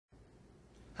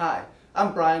Hi,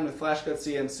 I'm Brian with Flashcut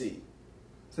CNC.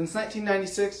 Since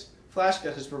 1996,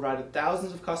 Flashcut has provided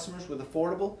thousands of customers with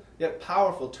affordable yet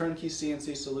powerful turnkey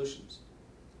CNC solutions.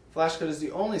 Flashcut is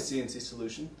the only CNC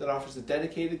solution that offers a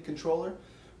dedicated controller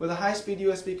with a high-speed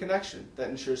USB connection that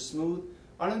ensures smooth,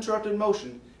 uninterrupted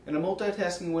motion in a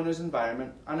multitasking Windows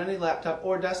environment on any laptop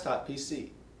or desktop PC.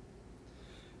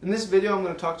 In this video, I'm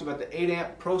going to talk to you about the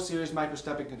 8-amp Pro Series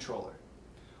Microstepping controller.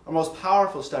 Our most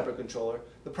powerful stepper controller,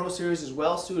 the Pro Series is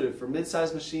well suited for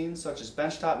mid-sized machines such as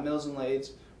benchtop mills and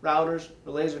lathes, routers,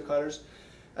 or laser cutters,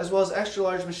 as well as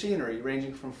extra-large machinery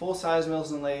ranging from full-size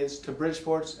mills and lathes to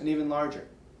Bridgeports and even larger.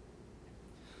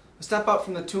 A step up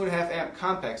from the 2.5-amp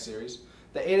Compact Series,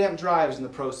 the 8-amp drives in the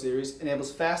Pro Series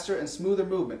enables faster and smoother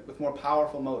movement with more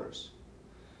powerful motors.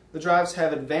 The drives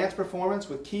have advanced performance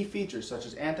with key features such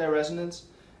as anti-resonance,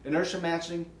 inertia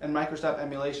matching, and microstep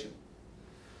emulation.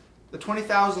 The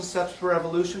 20,000 steps per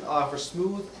revolution allow for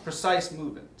smooth, precise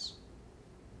movements.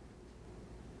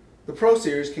 The Pro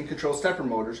Series can control stepper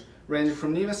motors ranging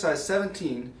from NEMA size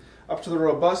 17 up to the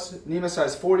robust NEMA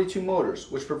size 42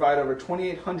 motors, which provide over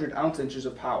 2,800 ounce-inches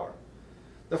of power.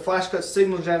 The Flashcut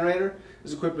signal generator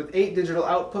is equipped with 8 digital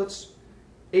outputs,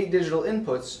 8 digital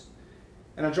inputs,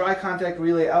 and a dry contact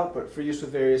relay output for use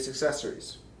with various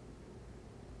accessories.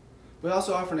 We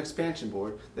also offer an expansion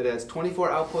board that adds 24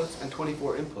 outputs and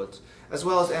 24 inputs, as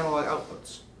well as analog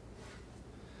outputs.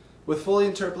 With fully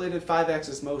interpolated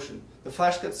 5-axis motion, the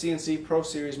Flashcut CNC Pro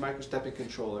Series Microstepping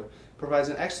controller provides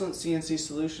an excellent CNC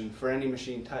solution for any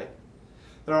machine type.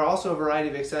 There are also a variety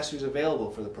of accessories available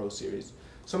for the Pro Series.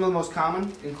 Some of the most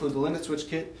common include the limit switch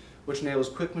kit, which enables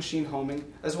quick machine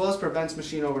homing, as well as prevents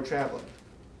machine over-traveling.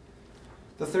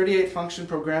 The 38-function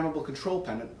programmable control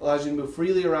pennant allows you to move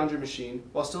freely around your machine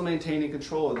while still maintaining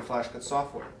control of the Flashcut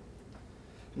software.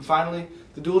 And finally,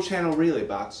 the dual-channel relay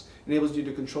box enables you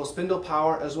to control spindle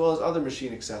power as well as other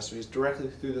machine accessories directly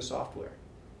through the software.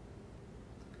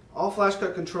 All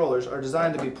Flashcut controllers are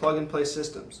designed to be plug-and-play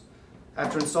systems.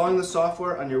 After installing the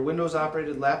software on your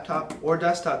Windows-operated laptop or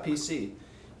desktop PC,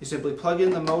 you simply plug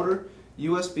in the motor,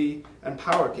 USB, and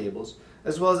power cables,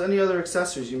 as well as any other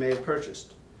accessories you may have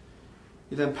purchased.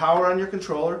 You then power on your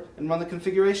controller and run the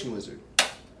configuration wizard.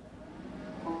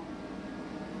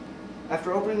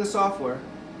 After opening the software,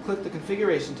 click the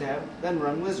configuration tab, then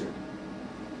run wizard.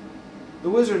 The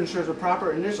wizard ensures a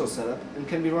proper initial setup and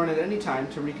can be run at any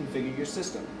time to reconfigure your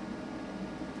system.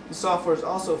 The software is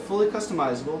also fully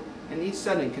customizable and each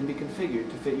setting can be configured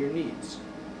to fit your needs.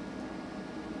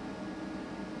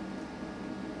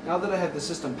 Now that I have the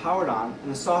system powered on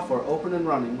and the software open and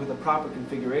running with a proper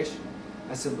configuration,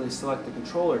 I simply select the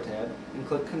controller tab and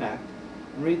click connect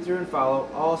and read through and follow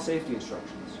all safety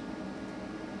instructions.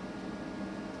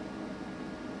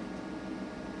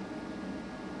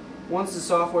 Once the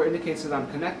software indicates that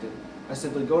I'm connected, I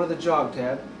simply go to the jog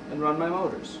tab and run my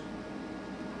motors.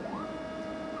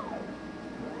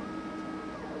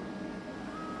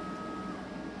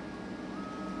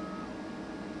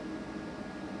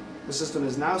 The system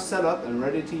is now set up and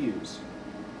ready to use.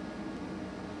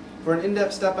 For an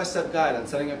in-depth step-by-step guide on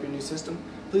setting up your new system,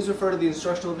 please refer to the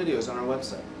instructional videos on our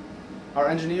website. Our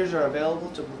engineers are available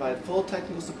to provide full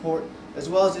technical support as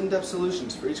well as in-depth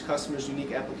solutions for each customer's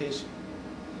unique application.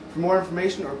 For more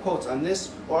information or quotes on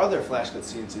this or other Flashcut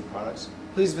CNC products,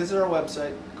 please visit our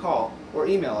website, call, or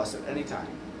email us at any time.